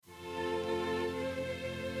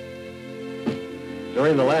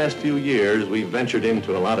During the last few years, we've ventured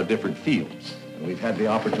into a lot of different fields, and we've had the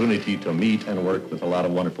opportunity to meet and work with a lot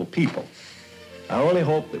of wonderful people. I only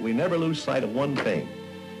hope that we never lose sight of one thing,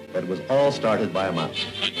 that it was all started by a mouse.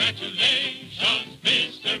 Congratulations,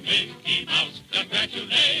 Mr. Mickey Mouse.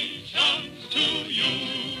 Congratulations to you.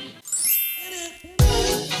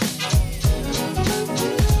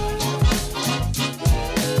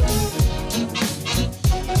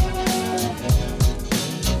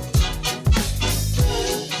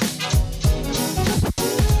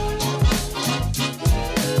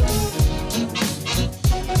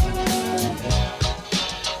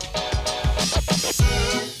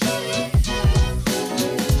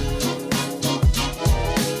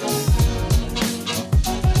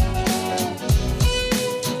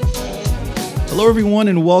 Hello, everyone,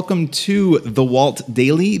 and welcome to The Walt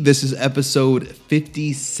Daily. This is episode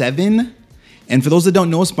 57. And for those that don't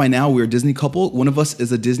know us by now, we're a Disney couple. One of us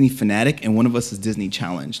is a Disney fanatic, and one of us is Disney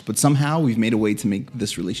challenged. But somehow we've made a way to make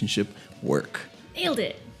this relationship work. Nailed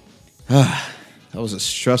it. That was a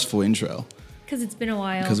stressful intro. Because it's been a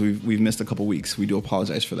while. Because we've missed a couple weeks. We do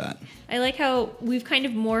apologize for that. I like how we've kind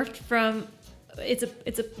of morphed from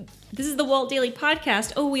this is the Walt Daily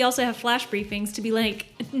podcast. Oh, we also have flash briefings to be like,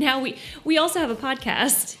 now we also have a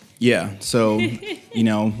podcast. Yeah. So,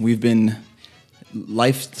 we've been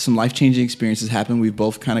some life-changing experiences happen. We've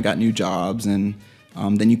both kind of got new jobs, and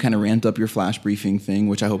then you kind of ramped up your flash briefing thing,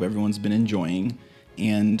 which I hope everyone's been enjoying.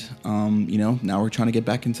 And, now we're trying to get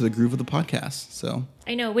back into the groove of the podcast. So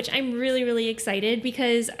I know, which I'm really, really excited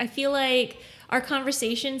because I feel like our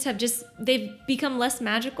conversations they've become less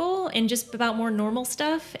magical and just about more normal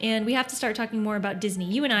stuff. And we have to start talking more about Disney.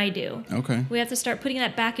 You and I do. Okay. We have to start putting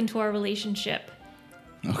that back into our relationship.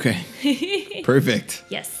 Okay. Perfect.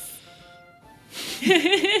 Yes.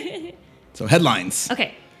 So headlines.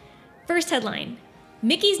 Okay. First headline.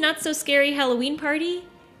 Mickey's Not So Scary Halloween Party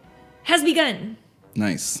has begun.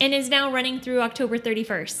 Nice. And is now running through October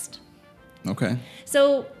 31st. Okay.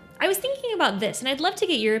 So I was thinking about this, and I'd love to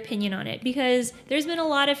get your opinion on it because there's been a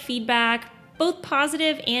lot of feedback, both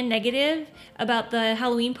positive and negative, about the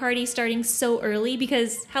Halloween party starting so early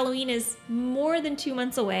because Halloween is more than 2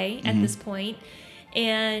 months away at this point.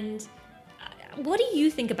 And what do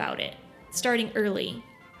you think about it, starting early?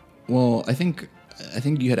 Well, I think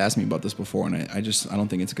you had asked me about this before, and I don't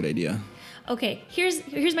think it's a good idea. Okay,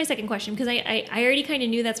 here's my second question because I already kind of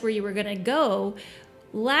knew that's where you were going to go.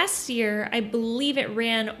 Last year, I believe it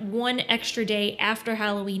ran one extra day after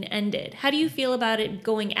Halloween ended. How do you feel about it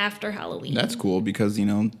going after Halloween? That's cool because,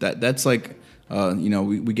 that's like,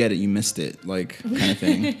 we get it, you missed it, like, kind of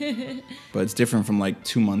thing. But it's different from,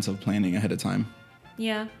 2 months of planning ahead of time.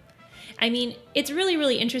 Yeah. I mean, it's really,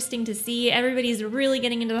 really interesting to see. Everybody's really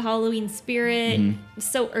getting into the Halloween spirit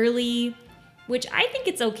so early, which I think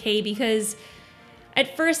it's okay because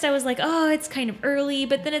at first I was like, oh, it's kind of early.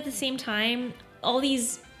 But then at the same time, all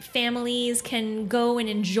these families can go and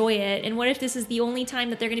enjoy it. And what if this is the only time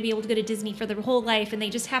that they're going to be able to go to Disney for their whole life and they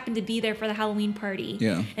just happen to be there for the Halloween party?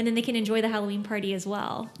 Yeah. And then they can enjoy the Halloween party as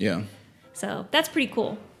well. Yeah. So that's pretty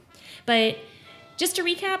cool. But just to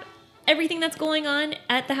recap, everything that's going on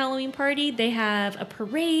at the Halloween party, they have a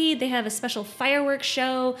parade, they have a special fireworks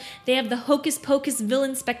show, they have the Hocus Pocus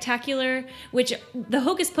Villain Spectacular, which the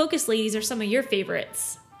Hocus Pocus ladies are some of your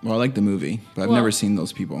favorites. Well, I like the movie, but I've never seen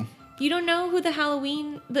those people. You don't know who the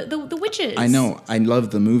the witches? I know. I love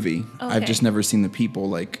the movie. Okay. I've just never seen the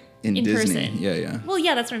people, in Disney. Person. Yeah. Well,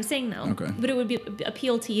 yeah, that's what I'm saying, though. Okay. But it would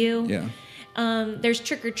appeal to you. Yeah. There's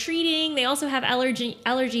trick-or-treating. They also have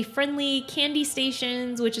allergy-friendly candy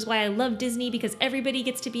stations, which is why I love Disney, because everybody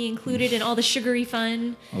gets to be included in all the sugary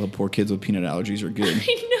fun. All the poor kids with peanut allergies are good.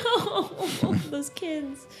 I know. Those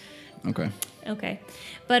kids. Okay.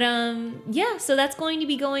 But, so that's going to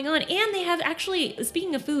be going on. And they have actually,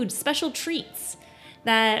 speaking of food, special treats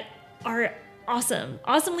that are awesome.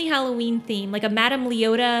 Awesomely Halloween themed, like a Madame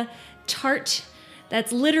Leota tart.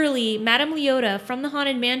 That's literally Madame Leota from the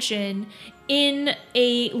Haunted Mansion in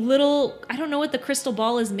a little, I don't know what the crystal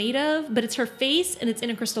ball is made of, but it's her face and it's in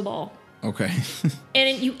a crystal ball. Okay.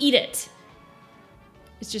 And you eat it.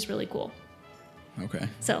 It's just really cool. Okay.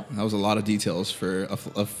 So that was a lot of details for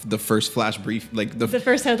the first flash brief, the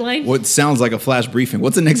first headline. What sounds like a flash briefing.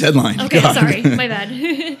 What's the next headline? Okay, sorry, my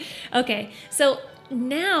bad. Okay, so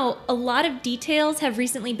now a lot of details have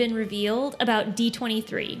recently been revealed about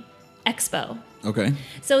D23 Expo. Okay.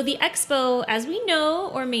 So the Expo, as we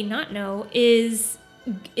know or may not know, is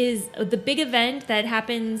the big event that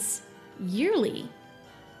happens yearly.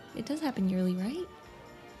 It does happen yearly, right?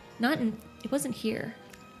 It wasn't here.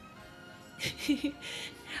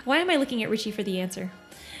 Why am I looking at Richie for the answer?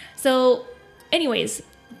 So, anyways,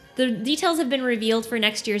 The details have been revealed for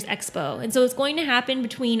next year's expo. And so it's going to happen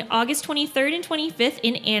between August 23rd and 25th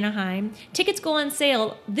in Anaheim. Tickets go on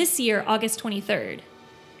sale this year, August 23rd.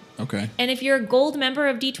 Okay. And if you're a gold member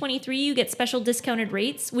of D23, you get special discounted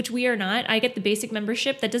rates, which we are not. I get the basic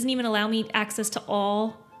membership. That doesn't even allow me access to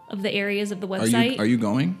all of the areas of the website. Are you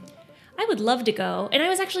going? I would love to go. And I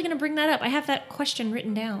was actually going to bring that up. I have that question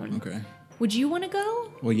written down. Okay. Would you want to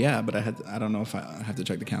go? Well, yeah, but I don't know if I have to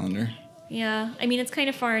check the calendar. Yeah. I mean, it's kind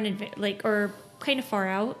of far in advance, or kind of far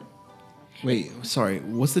out. Wait, sorry.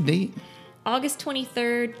 What's the date? August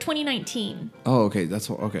 23rd, 2019. Oh, okay.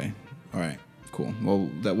 Okay. All right. Cool. Well,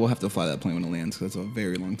 we'll have to fly that plane when it lands because that's a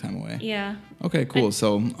very long time away. Yeah. Okay, cool.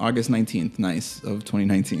 So August 19th, nice, of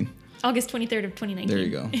 2019. August 23rd of 2019. There you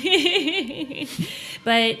go.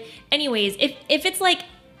 But anyways, if it's like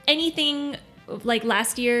anything like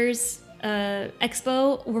last year's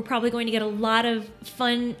expo, we're probably going to get a lot of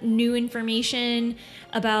fun new information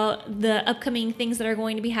about the upcoming things that are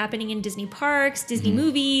going to be happening in Disney parks, Disney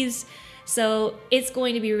movies. So it's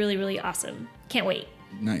going to be really, really awesome. Can't wait.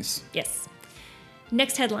 Nice. Yes.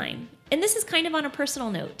 Next headline. And this is kind of on a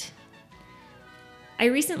personal note. I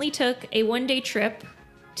recently took a one-day trip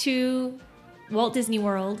to Walt Disney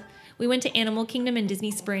World. We went to Animal Kingdom and Disney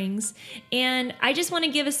Springs. And I just want to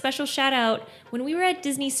give a special shout out. When we were at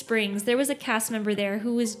Disney Springs, there was a cast member there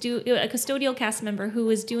who was a custodial cast member who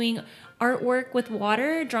was doing artwork with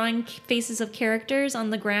water, drawing faces of characters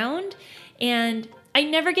on the ground. And I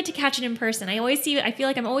never get to catch it in person. I feel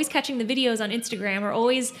like I'm always catching the videos on Instagram or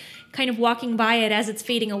always kind of walking by it as it's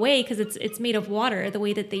fading away because it's made of water, the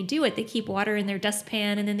way that they do it. They keep water in their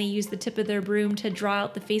dustpan and then they use the tip of their broom to draw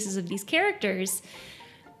out the faces of these characters.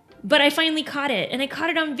 But I finally caught it, and I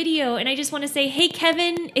caught it on video, and I just want to say, hey,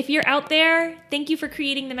 Kevin, if you're out there, thank you for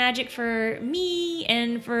creating the magic for me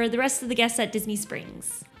and for the rest of the guests at Disney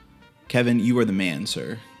Springs. Kevin, you are the man,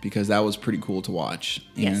 sir, because that was pretty cool to watch.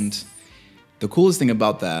 Yes. And the coolest thing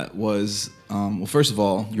about that was, well, first of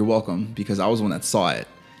all, you're welcome, because I was the one that saw it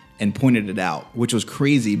and pointed it out, which was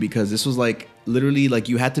crazy because this was like literally like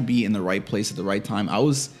you had to be in the right place at the right time. I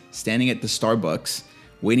was standing at the Starbucks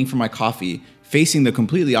waiting for my coffee, facing the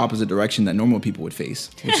completely opposite direction that normal people would face,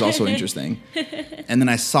 which is also interesting. And then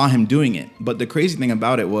I saw him doing it. But the crazy thing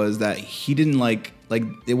about it was that he didn't like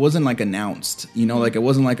it wasn't like announced, you know, like it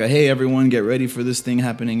wasn't like a, hey, everyone get ready for this thing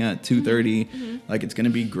happening at 2:30. Like it's going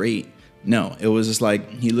to be great. No, it was just like,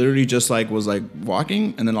 he literally just like was like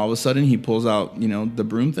walking and then all of a sudden he pulls out, you know, the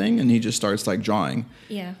broom thing and he just starts like drawing.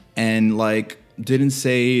 Yeah. And like, didn't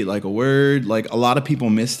say like a word. Like a lot of people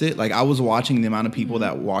missed it. Like I was watching the amount of people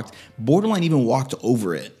that walked, borderline even walked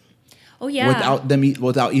over it. Oh yeah.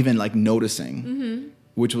 Without even like noticing,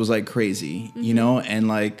 which was like crazy, you know? And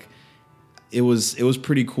like, it was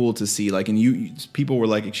pretty cool to see, like, and people were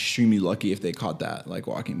like extremely lucky if they caught that, like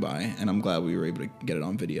walking by. And I'm glad we were able to get it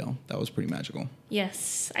on video. That was pretty magical.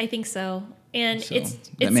 Yes, I think so. And So, it's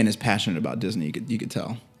that man is passionate about Disney. You could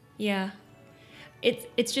tell. Yeah.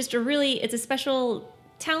 It's just it's a special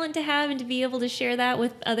talent to have, and to be able to share that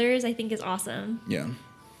with others, I think is awesome. Yeah.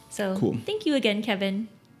 So Cool. Thank you again, Kevin,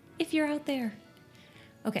 if you're out there.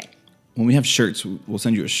 Okay. When we have shirts, we'll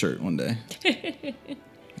send you a shirt one day.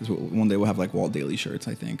 'Cause one day we'll have like Walt Daily shirts,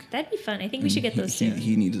 I think. That'd be fun. I think we should get those soon.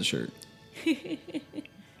 He needs a shirt.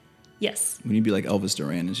 Yes. We need to be like Elvis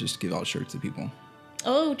Duran and just give out shirts to people.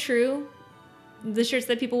 Oh, true. The shirts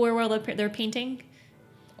that people wear while they're painting?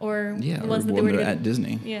 Or Yeah, the or ones that when they wear they're at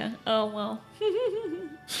Disney. Yeah. Oh, well.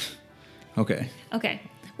 Okay. Okay.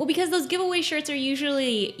 Well, because those giveaway shirts are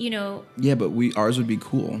usually, you know... Yeah, but ours would be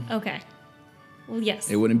cool. Okay. Well, yes.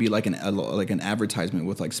 It wouldn't be like an advertisement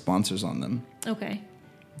with like sponsors on them. Okay.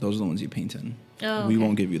 Those are the ones you paint in. Oh, We okay.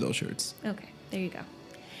 won't give you those shirts. Okay, there you go.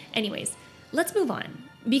 Anyways, let's move on,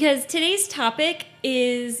 because today's topic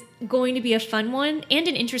is going to be a fun one and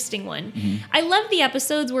an interesting one. I love the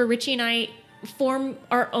episodes where Richie and I form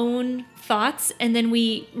our own thoughts and then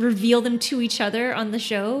we reveal them to each other on the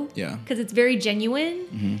show. Yeah. Because it's very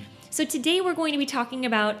genuine. So today we're going to be talking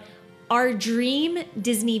about our dream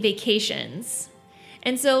Disney vacations.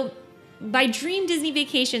 And so by dream Disney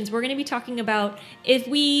vacations, we're going to be talking about if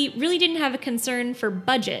we really didn't have a concern for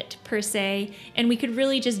budget per se, and we could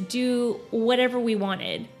really just do whatever we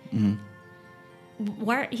wanted.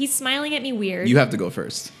 Why, he's smiling at me weird. You have to go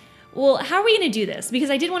first. Well, how are we going to do this? Because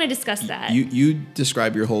I did want to discuss that. You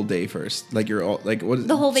describe your whole day first. Like what is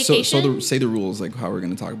The whole vacation? say the rules, like how we're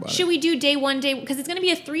going to talk about Should it. we do day one, because it's going to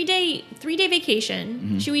be a three day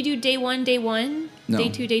vacation. Should we do day one, No. day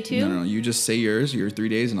two, day two? No. You just say yours, your 3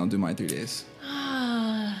 days, and I'll do my 3 days.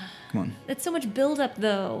 Come on. That's so much buildup,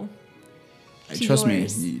 though. to Trust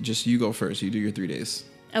yours. me. You go first. You do your 3 days.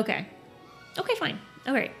 Okay, fine.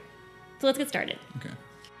 All right. So let's get started. Okay.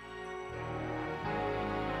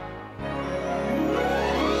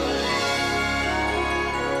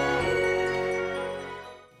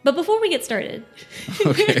 But before we get started,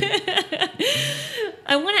 Okay.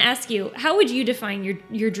 I want to ask you, how would you define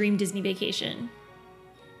your dream Disney vacation?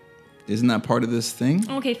 Isn't that part of this thing?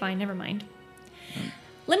 Okay, fine, never mind.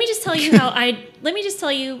 Let me just tell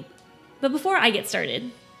you but before I get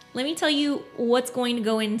started, let me tell you what's going to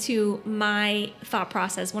go into my thought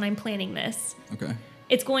process when I'm planning this. Okay.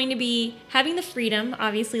 It's going to be having the freedom,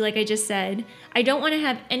 obviously, like I just said. I don't want to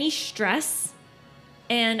have any stress,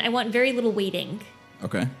 and I want very little waiting.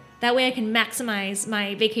 Okay. That way I can maximize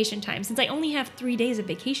my vacation time, since I only have 3 days of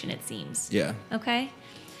vacation, it seems. Yeah. Okay?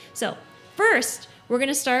 So, first, we're going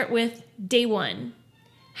to start with day 1.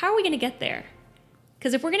 How are we going to get there?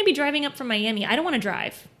 Because if we're going to be driving up from Miami, I don't want to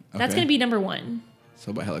drive. That's Okay. going to be number 1.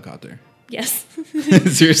 So by helicopter. Yes.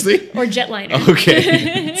 Seriously? Or jetliner. Okay.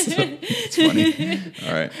 It's funny.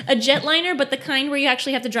 All right. A jetliner, but the kind where you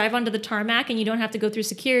actually have to drive onto the tarmac and you don't have to go through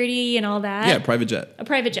security and all that. Yeah, private jet. A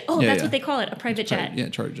private jet. Oh, Yeah, that's yeah. what they call it, a private jet. Yeah,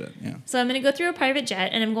 charter jet. Yeah. So I'm going to go through a private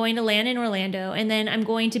jet, and I'm going to land in Orlando, and then I'm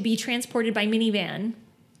going to be transported by minivan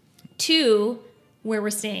to where we're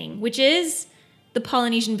staying, which is the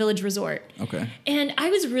Polynesian Village Resort. Okay. And I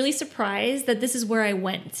was really surprised that this is where I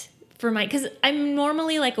went because I'm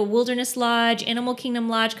normally like a Wilderness Lodge, Animal Kingdom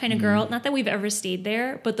Lodge kind of girl. Not that we've ever stayed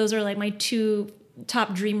there, but those are like my 2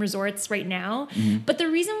 top dream resorts right now. But the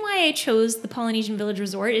reason why I chose the Polynesian Village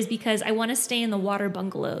Resort is because I want to stay in the water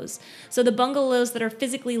bungalows. So the bungalows that are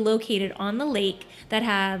physically located on the lake that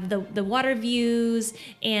have the water views,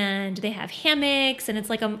 and they have hammocks, and it's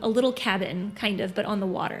like a little cabin kind of, but on the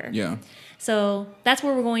water. Yeah. So that's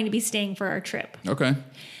where we're going to be staying for our trip. Okay.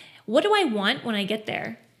 What do I want when I get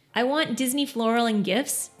there? I want Disney Floral and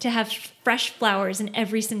Gifts to have fresh flowers in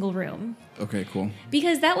every single room. Okay, cool.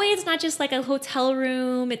 Because that way it's not just like a hotel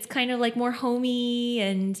room. It's kind of like more homey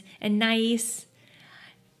and nice.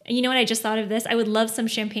 And you know what? I just thought of this. I would love some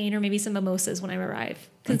champagne or maybe some mimosas when I arrive.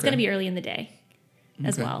 Because it's going to be early in the day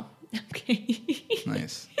as Okay. well. Okay.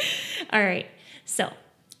 Nice. All right. So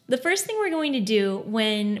the first thing we're going to do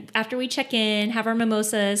after we check in, have our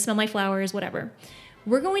mimosas, smell my flowers, whatever,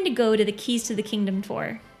 we're going to go to the Keys to the Kingdom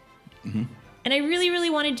tour. And I really, really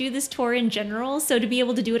want to do this tour in general. So to be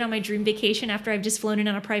able to do it on my dream vacation after I've just flown in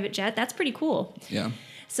on a private jet, that's pretty cool. Yeah.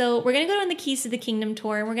 So we're going to go on the Keys to the Kingdom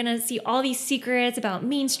tour, and we're going to see all these secrets about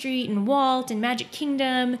Main Street and Walt and Magic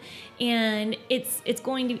Kingdom. And it's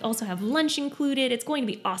going to also have lunch included. It's going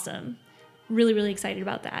to be awesome. Really, really excited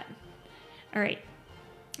about that. All right.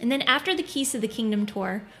 And then after the Keys to the Kingdom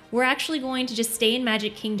tour, we're actually going to just stay in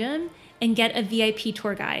Magic Kingdom and get a VIP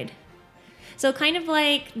tour guide. So kind of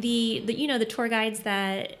like the tour guides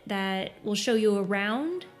that will show you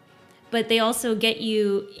around, but they also get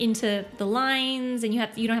you into the lines, and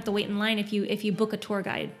you don't have to wait in line if you book a tour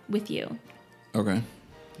guide with you. Okay.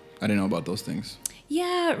 I didn't know about those things.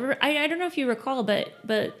 Yeah, I don't know if you recall, but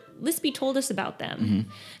Lispy told us about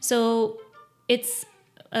them. So it's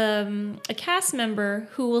a cast member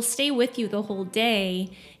who will stay with you the whole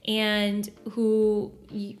day and who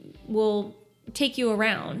will take you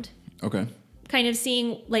around. Okay. Kind of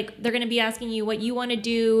seeing, like, they're going to be asking you what you want to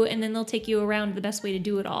do, and then they'll take you around the best way to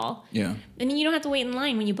do it all. Yeah. And then you don't have to wait in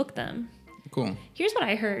line when you book them. Cool. Here's what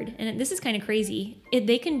I heard, and this is kind of crazy.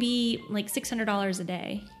 They can be like $600 a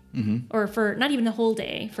day. Or for not even the whole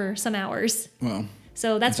day, for some hours. Well.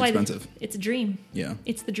 So that's why expensive. It's a dream. Yeah.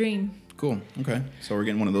 It's the dream. Cool. Okay. So we're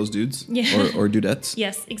getting one of those dudes? Yeah. Or dudettes?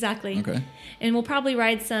 Yes, exactly. Okay. And we'll probably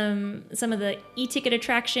ride some of the e-ticket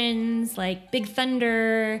attractions like Big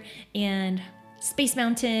Thunder and Space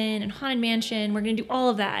Mountain and Haunted Mansion. We're going to do all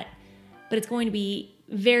of that. But it's going to be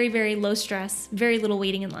very, very low stress, very little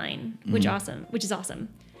waiting in line, which is awesome.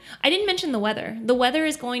 I didn't mention the weather. The weather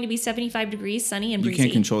is going to be 75 degrees, sunny and breezy. You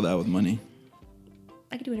can't control that with money.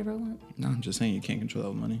 I can do whatever I want. No, I'm just saying you can't control that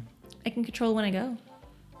with money. I can control when I go.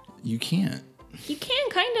 You can't. You can,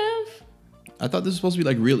 kind of. I thought this was supposed to be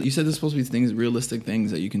like real. You said this was supposed to be realistic things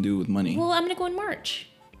that you can do with money. Well, I'm going to go in March.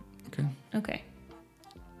 Okay. Okay.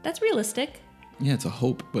 That's realistic. Yeah, it's a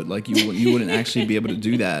hope, but like you wouldn't actually be able to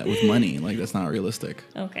do that with money. Like that's not realistic.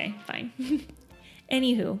 Okay, fine.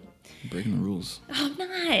 Anywho. Breaking the rules. Oh,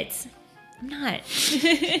 I'm not.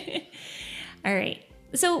 All right.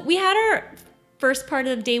 So we had our first part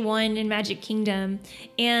of day 1 in Magic Kingdom,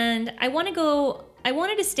 and I wanted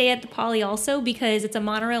to stay at the Poly also because it's a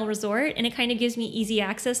monorail resort, and it kind of gives me easy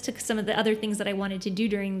access to some of the other things that I wanted to do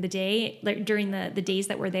during the day, like during the days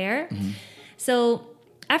that we're there. So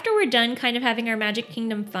after we're done kind of having our Magic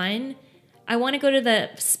Kingdom fun, I want to go to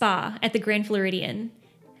the spa at the Grand Floridian.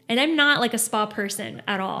 And I'm not like a spa person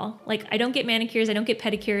at all. Like I don't get manicures, I don't get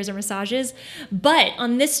pedicures or massages. But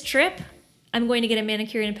on this trip, I'm going to get a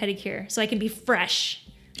manicure and a pedicure so I can be fresh.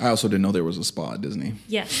 I also didn't know there was a spa at Disney.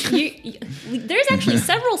 Yes. There's actually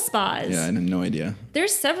several spas. Yeah, I had no idea.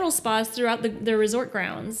 There's several spas throughout the resort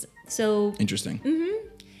grounds. So interesting. Mm-hmm.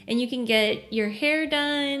 And you can get your hair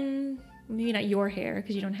done. Maybe not your hair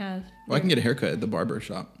because you don't have. Well, I can get a haircut at the barber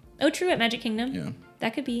shop. Oh, true, at Magic Kingdom? Yeah.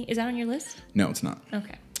 That could be. Is that on your list? No, it's not.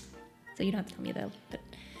 Okay. So you don't have to tell me though.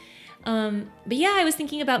 But yeah, I was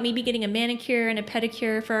thinking about maybe getting a manicure and a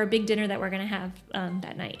pedicure for our big dinner that we're going to have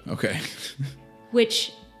that night. Okay.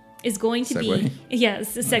 Which is going to segue? be...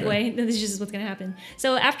 Yes, a segue. Okay. This is just what's going to happen.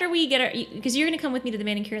 So after we get our... Because you're going to come with me to the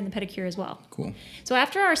manicure and the pedicure as well. Cool. So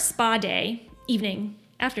after our spa day, evening,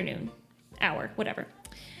 afternoon, hour, whatever,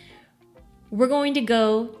 we're going to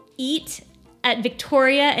go eat at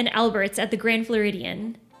Victoria and Albert's at the Grand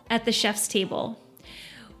Floridian at the chef's table,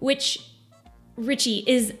 which, Richie,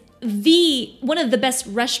 is one of the best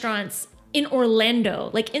restaurants in Orlando,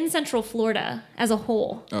 like in Central Florida as a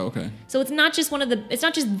whole. Oh, okay. So it's not just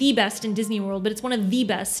the best in Disney World, but it's one of the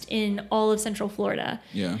best in all of Central Florida.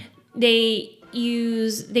 Yeah. They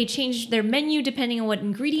change their menu depending on what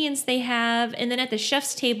ingredients they have, and then at the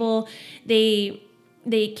chef's table, they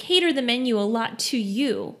cater the menu a lot to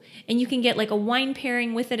you, and you can get like a wine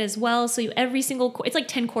pairing with it as well. So it's like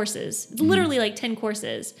 10 courses. It's literally like 10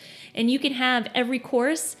 courses, and you can have every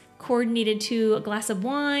course coordinated to a glass of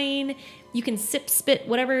wine. You can sip, spit,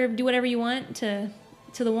 do whatever you want to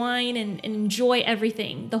the wine and enjoy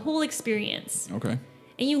everything, the whole experience. Okay.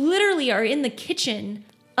 And you literally are in the kitchen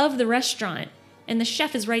of the restaurant, and the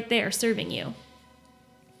chef is right there serving you.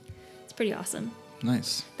 It's pretty awesome.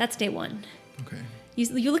 Nice. That's day one. Okay.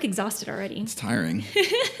 You look exhausted already. It's tiring.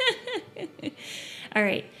 All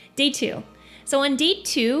right, day 2. So on day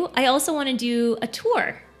 2, I also want to do a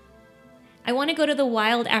tour. I want to go to the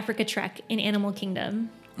Wild Africa Trek in Animal Kingdom.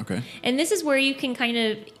 Okay. And this is where you can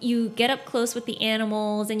you get up close with the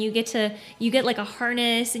animals, and you get like a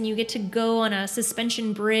harness, and you get to go on a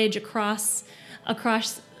suspension bridge across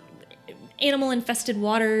animal infested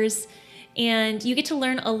waters, and you get to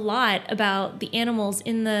learn a lot about the animals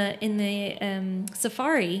in the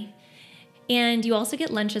safari. And you also get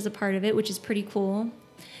lunch as a part of it, which is pretty cool.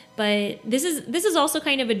 But this is also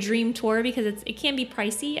kind of a dream tour because it can be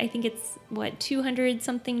pricey. I think it's $200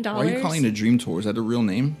 something. Why are you calling it a dream tour? Is that a real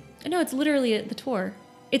name? No, it's literally the tour.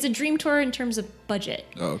 It's a dream tour in terms of budget.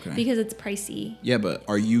 Oh, okay. Because it's pricey. Yeah, but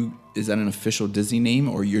is that an official Disney name,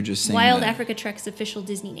 or you're just saying Wild that? Africa Trek's official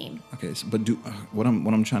Disney name. Okay, so, but what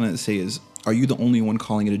I'm trying to say is, are you the only one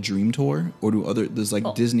calling it a dream tour, or does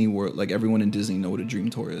Disney World, like everyone in Disney know what a dream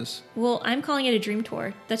tour is? Well, I'm calling it a dream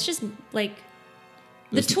tour. That's just like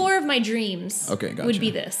the tour of my dreams. Okay, gotcha. Would be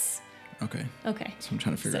this. Okay. Okay. So I'm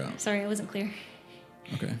trying to figure out. Sorry, I wasn't clear.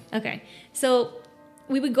 Okay. Okay. So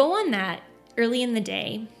we would go on that early in the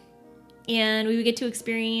day, and we would get to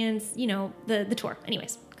experience, the tour.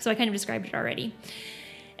 Anyways, so I kind of described it already.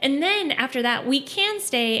 And then after that, we can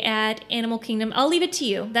stay at Animal Kingdom. I'll leave it to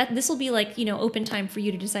you. This will be like, open time for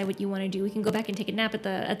you to decide what you want to do. We can go back and take a nap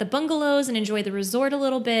at the bungalows and enjoy the resort a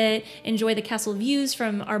little bit, enjoy the castle views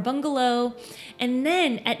from our bungalow. And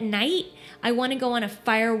then at night, I want to go on a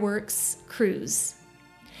fireworks cruise.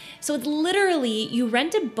 So it's literally, you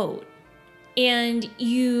rent a boat and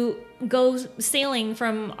you go sailing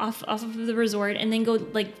from off of the resort, and then go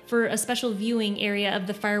like for a special viewing area of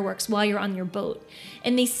the fireworks while you're on your boat.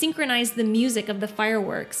 And they synchronize the music of the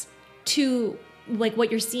fireworks to like what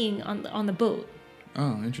you're seeing on the boat.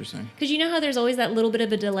 Oh, interesting. Because you know how there's always that little bit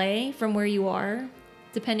of a delay from where you are,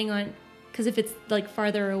 depending on, because if it's like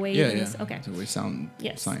farther away. Yeah. Okay. That's the way sound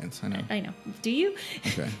science. I know. I know. Do you?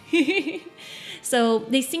 Okay. So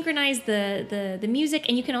they synchronize the music,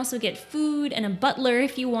 and you can also get food and a butler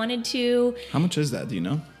if you wanted to. How much is that? Do you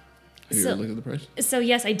know? Have you ever looked at the price? So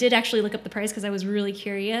yes, I did actually look up the price because I was really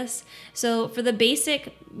curious. So for the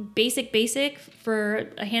basic for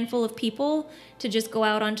a handful of people to just go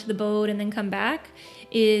out onto the boat and then come back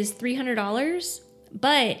is $300.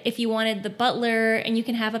 But if you wanted the butler, and you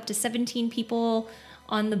can have up to 17 people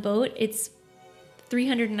on the boat, it's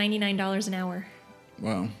 $399 an hour.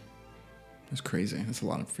 Wow. That's crazy. That's a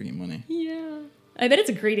lot of freaking money. Yeah. I bet it's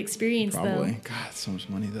a great experience, Probably. though. God, so much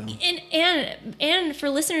money, though. And for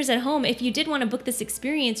listeners at home, if you did want to book this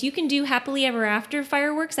experience, you can do Happily Ever After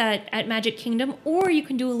fireworks at Magic Kingdom, or you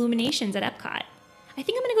can do Illuminations at Epcot. I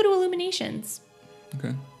think I'm going to go to Illuminations.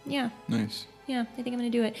 Okay. Yeah. Nice. Yeah, I think I'm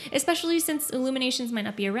going to do it. Especially since Illuminations might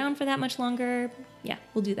not be around for that much longer. Yeah,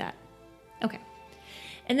 we'll do that. Okay.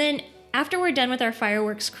 And then after we're done with our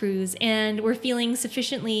fireworks cruise and we're feeling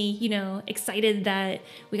sufficiently, excited that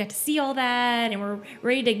we got to see all that and we're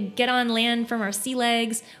ready to get on land from our sea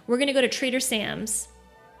legs, we're going to go to Trader Sam's,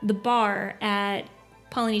 the bar at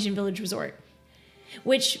Polynesian Village Resort,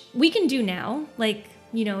 which we can do now. Like,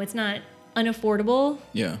 it's not unaffordable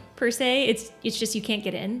per se. It's just you can't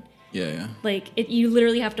get in. Yeah. Like, you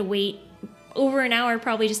literally have to wait over an hour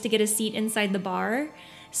probably just to get a seat inside the bar.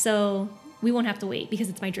 So we won't have to wait because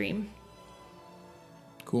it's my dream.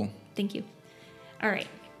 Cool. Thank you. All right.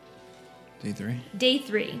 Day 3? Day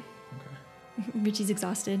 3. Okay. Richie's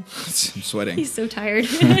exhausted. I'm sweating. He's so tired.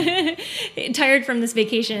 Tired from this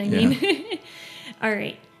vacation, I mean. All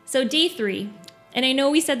right. So day 3. And I know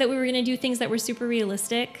we said that we were going to do things that were super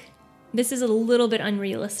realistic. This is a little bit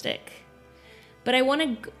unrealistic. But I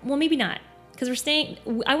want to, well, maybe not. Because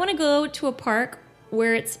I want to go to a park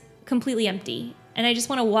where it's completely empty. And I just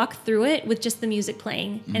want to walk through it with just the music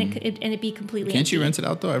playing, and it be completely. Can't empty. you rent it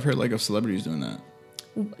out though? I've heard of celebrities doing that.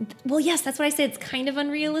 Well, yes, that's what I said. It's kind of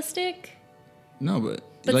unrealistic. No, but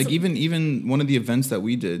even one of the events that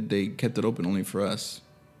we did, they kept it open only for us.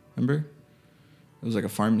 Remember? It was like a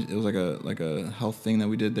farm. It was like a health thing that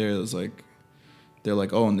we did there. It was like they're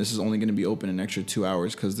like, oh, and this is only going to be open an extra 2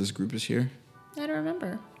 hours because this group is here. I don't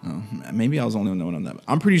remember. Oh, maybe I was the only one on that.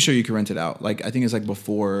 I'm pretty sure you can rent it out. Like, I think it's like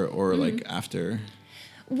before or like after.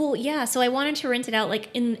 Well, yeah. So I wanted to rent it out like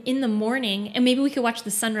in the morning, and maybe we could watch the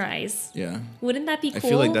sunrise. Yeah. Wouldn't that be cool? I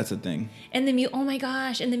feel like that's a thing. And oh my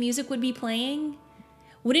gosh, and the music would be playing.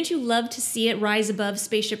 Wouldn't you love to see it rise above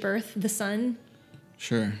Spaceship Earth, the sun?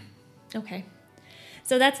 Sure. Okay.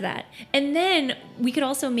 So that's that. And then we could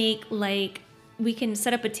also make we can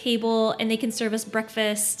set up a table and they can serve us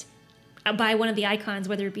breakfast by one of the icons,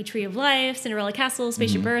 whether it be Tree of Life, Cinderella Castle,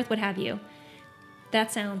 Spaceship Earth, what have you.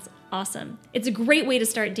 That sounds awesome. It's a great way to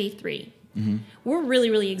start day 3. We're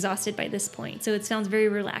really, really exhausted by this point, so it sounds very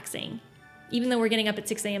relaxing, even though we're getting up at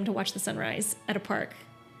 6 a.m. to watch the sunrise at a park.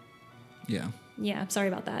 Yeah. Yeah, sorry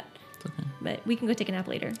about that. It's okay. But we can go take a nap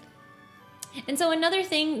later. And so another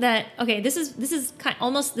thing that, this is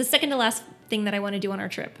almost the second to last thing that I want to do on our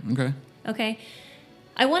trip. Okay.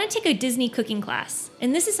 I want to take a Disney cooking class,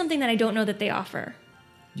 and this is something that I don't know that they offer.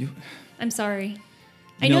 I'm sorry.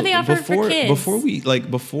 I know they offer for kids.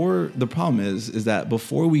 Before the problem is that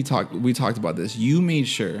before we talked about this, you made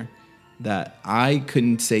sure that I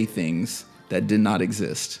couldn't say things that did not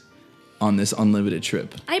exist on this unlimited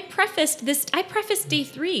trip. I prefaced day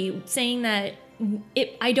 3 saying that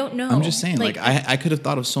I don't know. I'm just saying, I could have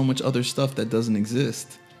thought of so much other stuff that doesn't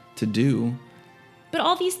exist to do. But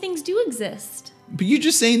all these things do exist. But you're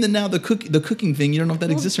just saying that now the cooking thing, you don't know if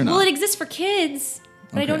that exists or not. Well, it exists for kids,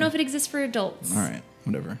 but I don't know if it exists for adults. All right,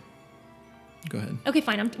 whatever. Go ahead. Okay,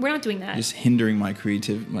 fine. We're not doing that. Just hindering my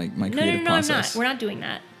creative creative process. I'm not. We're not doing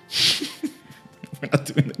that. We're not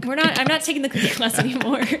doing it. I'm not taking the cooking class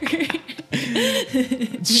anymore.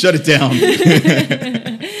 Shut it down.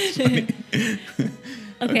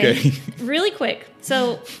 Okay. Really quick.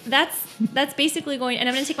 So that's basically going, and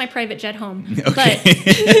I'm going to take my private jet home. Okay. But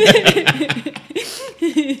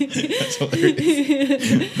that's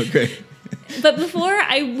hilarious. Okay. But before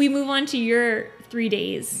we move on to your 3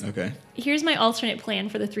 days. Okay. Here's my alternate plan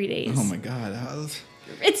for the 3 days. Oh my God.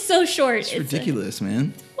 It's so short. It's ridiculous,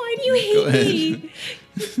 man. Why do you hate me?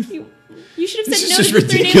 You should have said no just to the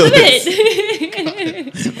 3 day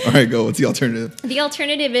limit. All right, go. What's the alternative? The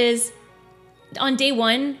alternative is on day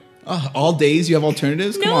 1. All days you have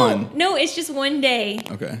alternatives? Come on. No, it's just one day.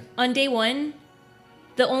 Okay. On day 1,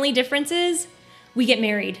 the only difference is we get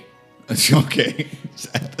married. Okay.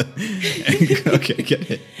 Okay,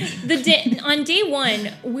 get it. On day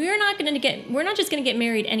 1, we're not just gonna get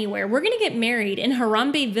married anywhere. We're gonna get married in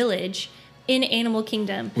Harambe Village in Animal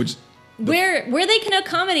Kingdom. Where they can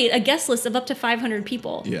accommodate a guest list of up to 500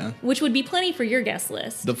 people. Yeah. Which would be plenty for your guest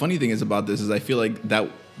list. The funny thing is about this is I feel like that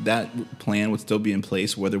plan would still be in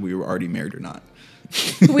place whether we were already married or not.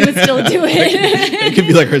 We would still do it. It could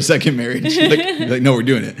be like our second marriage. Like, no, we're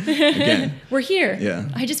doing it again. We're here. Yeah.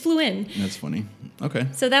 I just flew in. That's funny. Okay.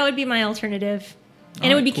 So that would be my alternative.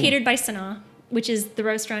 And it would be catered by Sanaa, which is the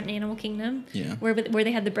restaurant in Animal Kingdom. Yeah. Where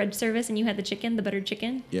they had the bread service and you had the chicken, the buttered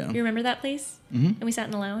chicken. Yeah. You remember that place? Mm-hmm. And we sat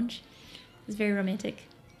in the lounge. It was very romantic.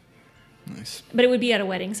 Nice. But it would be at a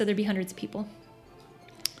wedding, so there'd be hundreds of people.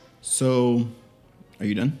 So, are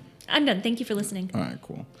you done? I'm done. Thank you for listening. All right,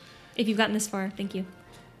 cool. If you've gotten this far, thank you.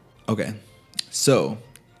 Okay. So,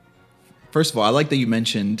 first of all, I like that you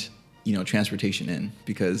mentioned, transportation in,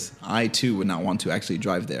 because I too would not want to actually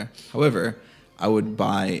drive there. However, I would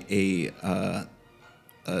buy a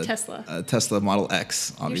Tesla. A Tesla Model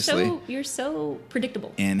X, obviously. You're so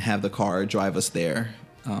predictable. And have the car drive us there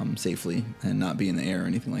safely and not be in the air or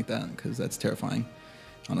anything like that, because that's terrifying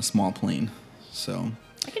on a small plane. So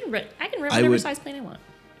I can rent whatever size plane I want.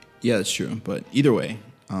 Yeah, that's true. But either way,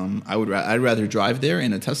 I'd rather drive there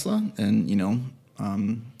in a Tesla and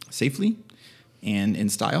safely and in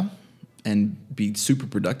style and be super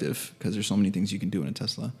productive, because there's so many things you can do in a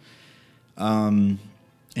Tesla. And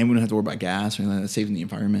we don't have to worry about gas or anything like that, saving the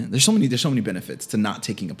environment. There's so many benefits to not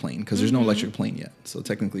taking a plane, because there's no electric plane yet. So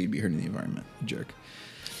technically you'd be hurting the environment, you jerk.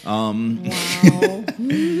 Wow.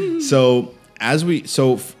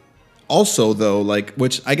 Also though,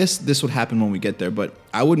 which I guess this would happen when we get there, but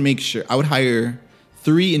I would hire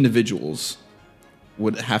 3 individuals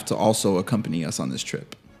would have to also accompany us on this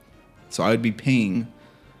trip. So I would be paying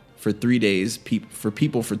for 3 days for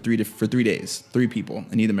 3 days, 3 people.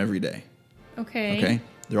 I need them every day. Okay.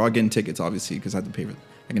 They're all getting tickets, obviously, because I have to pay for.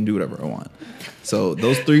 I can do whatever I want. So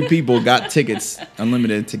those 3 people got tickets,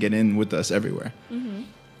 unlimited, to get in with us everywhere. Mm-hmm.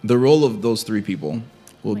 The role of those 3 people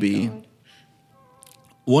will be. God.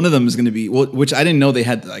 One of them is going to be, which I didn't know they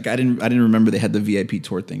had. I didn't remember they had the VIP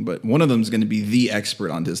tour thing. But one of them is going to be the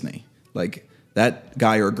expert on Disney. Like, that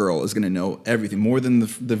guy or girl is going to know everything more than the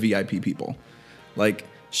VIP people. Like,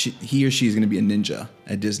 he or she is going to be a ninja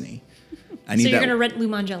at Disney. So you're going to rent Lou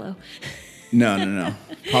Mangello. No.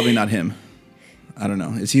 Probably not him. I don't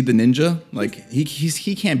know. Is he the ninja? Like,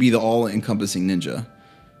 he can't be the all-encompassing ninja.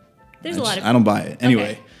 I don't buy it.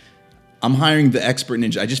 Anyway, okay. I'm hiring the expert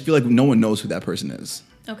ninja. I just feel like no one knows who that person is.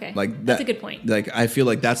 Okay. Like that's a good point. Like, I feel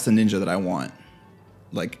like that's the ninja that I want,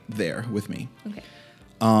 like, there with me. Okay.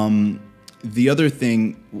 The other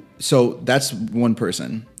thing, so that's one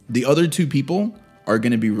person. The other 2 people are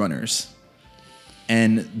going to be runners.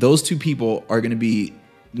 And those 2 people are going to be,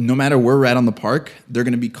 no matter where we're at on the park, they're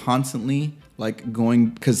going to be constantly like going,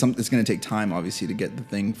 because it's going to take time, obviously, to get the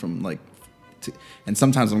thing from and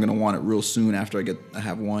sometimes I'm going to want it real soon after I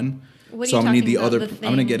have one. What so are you I'm going to need talking about,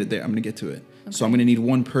 I'm going to get it there. I'm going to get to it. Okay. So I'm going to need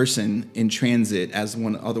one person in transit as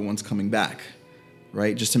other one's coming back,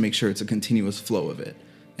 right? Just to make sure it's a continuous flow of it.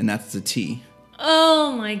 And that's the T.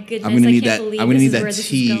 Oh my goodness! I'm going to need that. I'm going to need that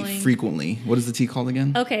T frequently. What is the T called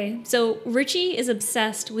again? Okay, so Richie is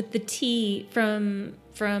obsessed with the T from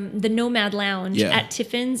the Nomad Lounge at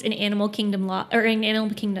Tiffin's in Animal Kingdom in Animal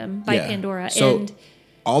Kingdom by Pandora. So and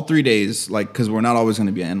all 3 days, because we're not always going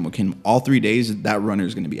to be at Animal Kingdom, all 3 days that runner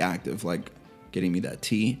is going to be active, like getting me that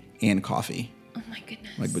tea and coffee. Oh my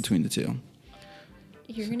goodness! Like between the 2.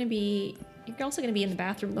 You're also going to be in the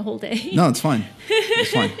bathroom the whole day. No, it's fine.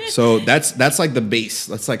 It's fine. So that's like the base.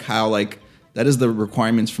 That's like how that is the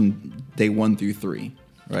requirements from day 1 through 3,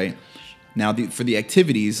 right? Now for the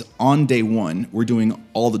activities on day 1, we're doing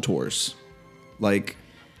all the tours. Like,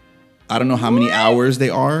 I don't know how many hours they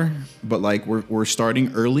are, but like we're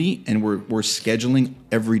starting early and we're scheduling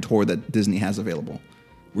every tour that Disney has available.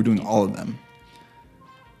 We're doing all of them.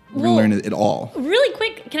 We're going to learn it all. Really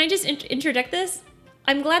quick, can I just interject this?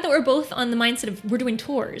 I'm glad that we're both on the mindset of we're doing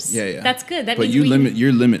tours. Yeah. That's good. That but means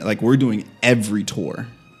you're limit. Like, we're doing every tour.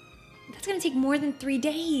 That's going to take more than 3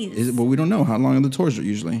 days. Well, we don't know. How long are the tours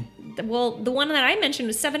usually? Well, the one that I mentioned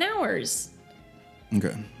was 7 hours.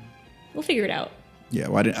 Okay. We'll figure it out. Yeah,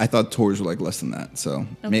 well, I thought tours were like less than that. So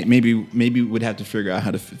maybe we'd have to figure out how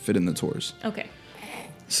to fit in the tours. Okay.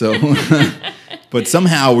 So, but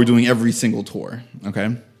somehow we're doing every single tour.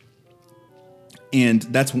 Okay. And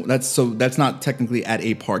that's not technically at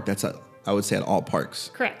a park. That's I would say at all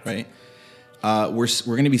parks. Correct. Right. We're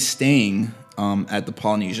going to be staying at the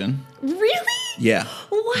Polynesian. Really? Yeah.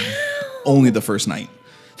 Wow. Only the first night.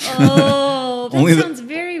 Oh, that sounds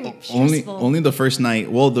very stressful. Only the first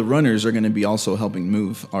night. Well, the runners are going to be also helping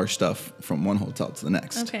move our stuff from one hotel to the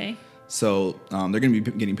next. Okay. So they're going to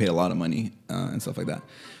be getting paid a lot of money and stuff like that.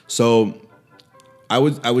 So I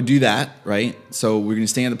would do that, right? So we're going to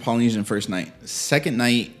stay at the Polynesian first night. Second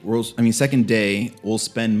day, we'll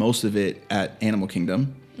spend most of it at Animal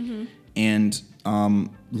Kingdom and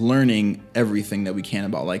learning everything that we can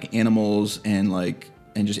about like animals and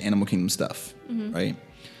just Animal Kingdom stuff, right?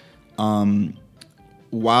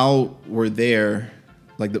 While we're there,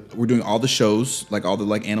 we're doing all the shows, like all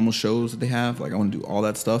the animal shows that they have. Like, I want to do all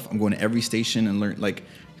that stuff. I'm going to every station and learn,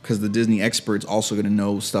 because the Disney expert's also going to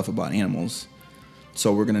know stuff about animals.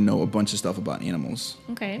 So we're going to know a bunch of stuff about animals.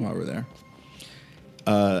 Okay. While we're there.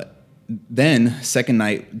 Then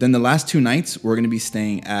the last 2 nights we're going to be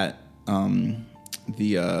staying at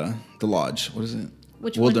the lodge. What is it?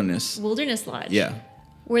 Which Wilderness. One? Wilderness Lodge. Yeah.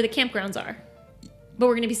 Where the campgrounds are. But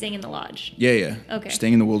we're going to be staying in the lodge. Yeah. Okay.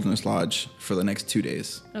 Staying in the Wilderness Lodge for the next 2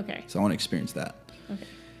 days. Okay. So I want to experience that. Okay.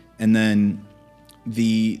 And then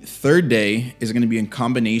the third day is going to be a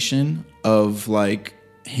combination of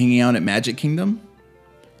hanging out at Magic Kingdom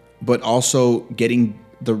but also getting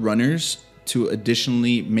the runners to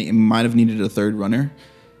additionally might have needed a third runner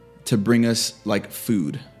to bring us like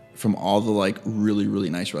food from all the like really, really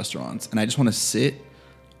nice restaurants. And I just want to sit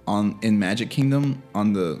in Magic Kingdom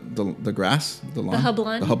on the grass, the hub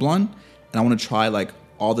lawn, and I want to try like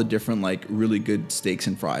all the different like really good steaks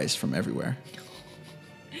and fries from everywhere.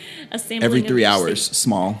 A sampling every 3 of hours,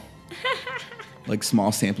 small, like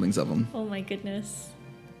small samplings of them. Oh my goodness!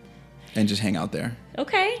 And just hang out there.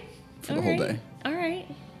 Okay. For the whole day. All right.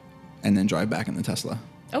 And then drive back in the Tesla.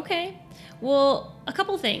 Okay. Well, a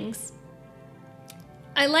couple things.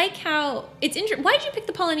 I like how it's interesting. Why did you pick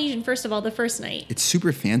the Polynesian first of all, the first night? It's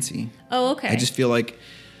super fancy. Oh, okay. I feel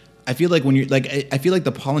like when you're like, I feel like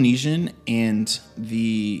the Polynesian and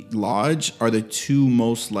the Lodge are the two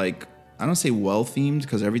most like, I don't say well themed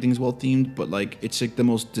because everything's well themed, but like it's like the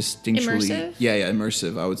most distinctly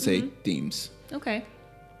immersive. I would say themes. Okay.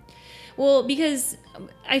 Well, because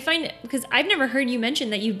I've never heard you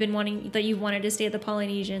mention that you wanted to stay at the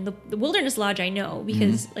Polynesian. The Wilderness Lodge I know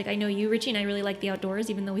because like I know you, Richie, and I really like the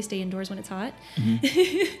outdoors, even though we stay indoors when it's hot.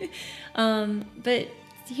 But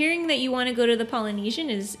hearing that you want to go to the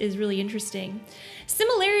Polynesian is really interesting.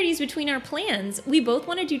 Similarities between our plans. We both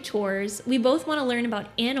want to do tours. We both want to learn about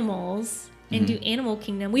animals and do Animal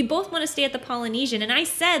Kingdom. We both want to stay at the Polynesian. And I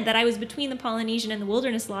said that I was between the Polynesian and the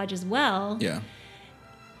Wilderness Lodge as well. Yeah.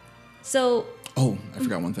 So... Oh, I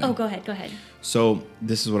forgot one thing. Oh, go ahead. So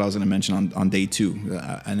this is what I was going to mention on day 2.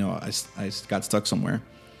 I know I got stuck somewhere.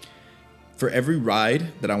 For every ride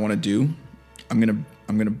that I want to do, I'm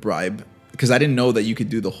gonna bribe, because I didn't know that you could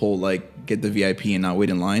do the whole like get the VIP and not wait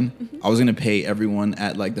in line. I was gonna pay everyone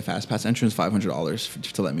at like the Fast Pass entrance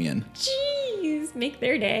 $500 to let me in. Jeez, make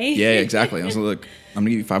their day. Yeah, exactly. I was like, look, I'm gonna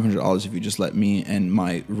give you $500 if you just let me and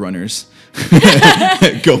my runners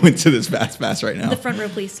go into this Fast Pass right now. The front row,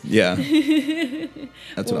 please. Yeah,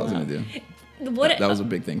 that's what I was gonna do. That was a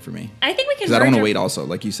big thing for me. I think we can. Because I don't want to wait. Also,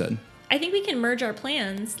 like you said. I think we can merge our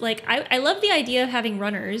plans. Like I love the idea of having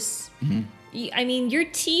runners. I mean, your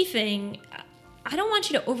tea thing, I don't want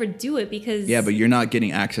you to overdo it because... Yeah, but you're not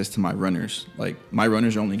getting access to my runners. Like, my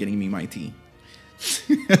runners are only getting me my tea.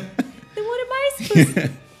 Then what am I supposed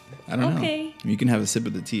to... I don't know. You can have a sip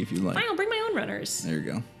of the tea if you like. Fine, I'll bring my own runners. There you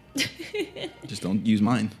go. Just don't use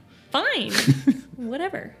mine. Fine.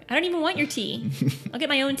 Whatever. I don't even want your tea. I'll get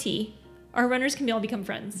my own tea. Our runners can all become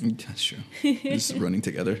friends. That's true. Just running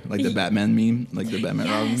together. Like the Batman meme. Like the Batman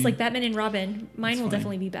Robin meme. Yes, like Batman and Robin. Mine will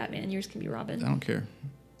definitely be Batman. Yours can be Robin. I don't care.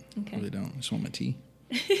 Okay. I really don't. I just want my tea.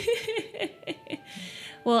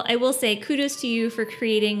 Well, I will say kudos to you for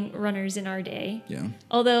creating runners in our day. Yeah.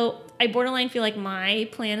 Although I borderline feel like my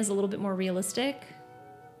plan is a little bit more realistic.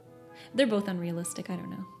 They're both unrealistic. I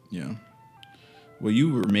don't know. Yeah. Well,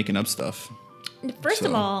 you were making up stuff. First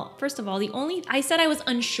of all, I said I was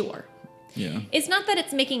unsure. Yeah. It's not that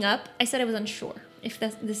it's making up. I said I was unsure if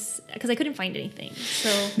because I couldn't find anything. So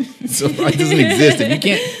so it doesn't exist.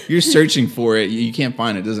 If you're searching for it, you can't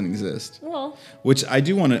find it. It doesn't exist. Well, which I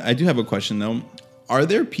do have a question though. Are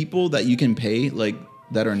there people that you can pay like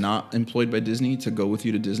that are not employed by Disney to go with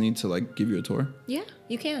you to Disney to like give you a tour? Yeah,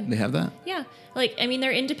 you can. They have that? Yeah. Like, I mean,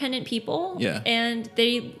 they're independent people. Yeah. And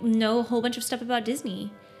they know a whole bunch of stuff about Disney.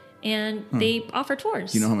 And they offer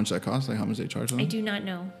tours. Do you know how much that costs? Like how much they charge them? I do not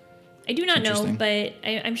know. But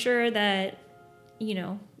I'm sure that,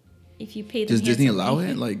 if you pay them. Does Disney allow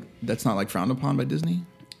it? Like, that's not like frowned upon by Disney?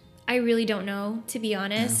 I really don't know, to be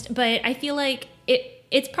honest. Yeah. But I feel like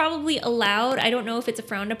it's probably allowed. I don't know if it's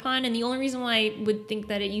frowned upon. And the only reason why I would think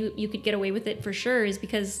that you could get away with it for sure is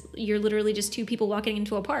because you're literally just two people walking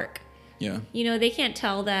into a park. Yeah. They can't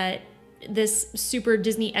tell that this super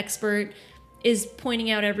Disney expert is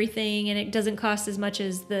pointing out everything and it doesn't cost as much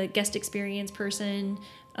as the guest experience person,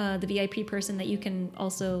 the VIP person that you can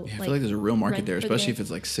also I feel like there's a real market there, especially if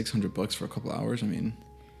it's like $600 for a couple hours. I mean,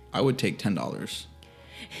 I would take $10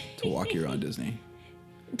 to walk you around Disney.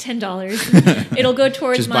 $10. It'll go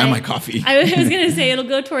towards just buy my coffee. I was going to say it'll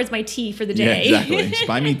go towards my tea for the day. Yeah, exactly. Just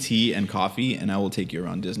buy me tea and coffee and I will take you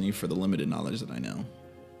around Disney for the limited knowledge that I know.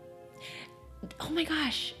 Oh my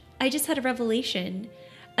gosh. I just had a revelation.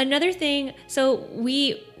 Another thing, so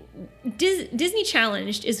Disney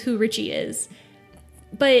Challenged is who Richie is,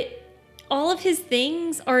 but all of his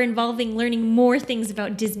things are involving learning more things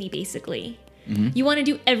about Disney, basically. Mm-hmm. You want to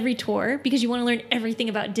do every tour because you want to learn everything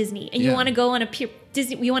about Disney, and you want to go on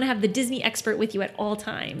Disney. You want to have the Disney expert with you at all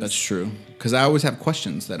times. That's true, because I always have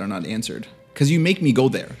questions that are not answered. Because you make me go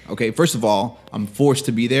there, okay? First of all, I'm forced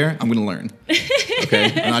to be there. I'm going to learn, okay?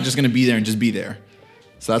 I'm not just going to be there and just be there.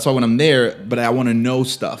 So that's why when I'm there, but I want to know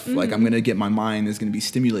stuff. Mm-hmm. Like my mind is going to be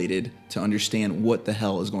stimulated to understand what the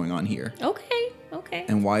hell is going on here. Okay. Okay.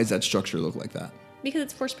 And why does that structure look like that? Because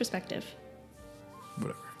it's forced perspective.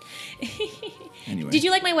 Whatever. Anyway. Did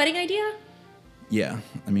you like my wedding idea? Yeah.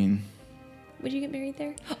 I mean... Would you get married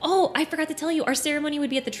there? Oh, I forgot to tell you. Our ceremony would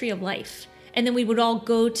be at the Tree of Life. And then we would all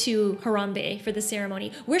go to Harambe for the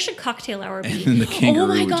ceremony. Where should cocktail hour be? And the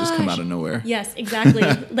kangaroo would just come out of nowhere. Yes, exactly.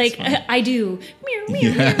 Like I do. Meow, meow,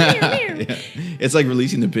 meow, meow, meow. Yeah. It's like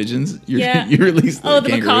releasing the pigeons. You release the the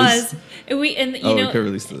kangaroos. macaws. We could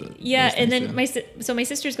release the and then my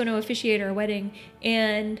sister's going to officiate our wedding,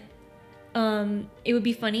 and it would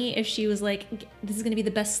be funny if she was like, "This is going to be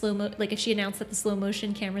the best like if she announced that the slow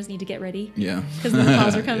motion cameras need to get ready." Yeah, because the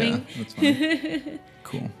macaws are coming. Yeah, that's funny.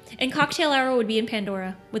 Cool. And cocktail hour would be in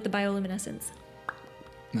Pandora with the bioluminescence.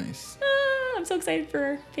 Nice. I'm so excited for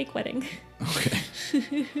our fake wedding. Okay.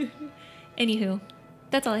 Anywho,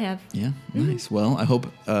 that's all I have. Yeah, nice. Well, I hope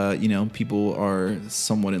people are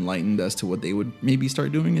somewhat enlightened as to what they would maybe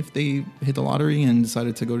start doing if they hit the lottery and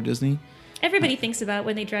decided to go to Disney. Everybody thinks about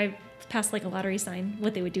when they drive past like a lottery sign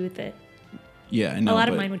what they would do with it. Yeah, I know. A lot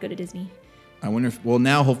of mine would go to Disney. I wonder if,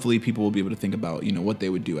 now hopefully people will be able to think about, what they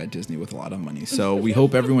would do at Disney with a lot of money. So we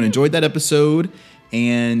hope everyone enjoyed that episode,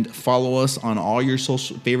 and follow us on all your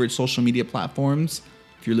favorite social media platforms.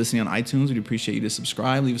 If you're listening on iTunes, we'd appreciate you to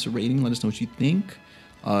subscribe, leave us a rating, let us know what you think.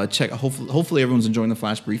 Hopefully everyone's enjoying the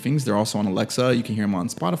flash briefings. They're also on Alexa. You can hear them on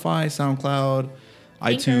Spotify, SoundCloud,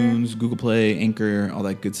 iTunes, Google Play, Anchor, all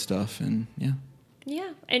that good stuff. And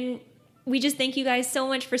yeah, and we just thank you guys so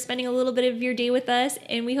much for spending a little bit of your day with us,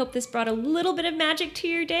 and we hope this brought a little bit of magic to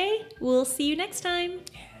your day. We'll see you next time.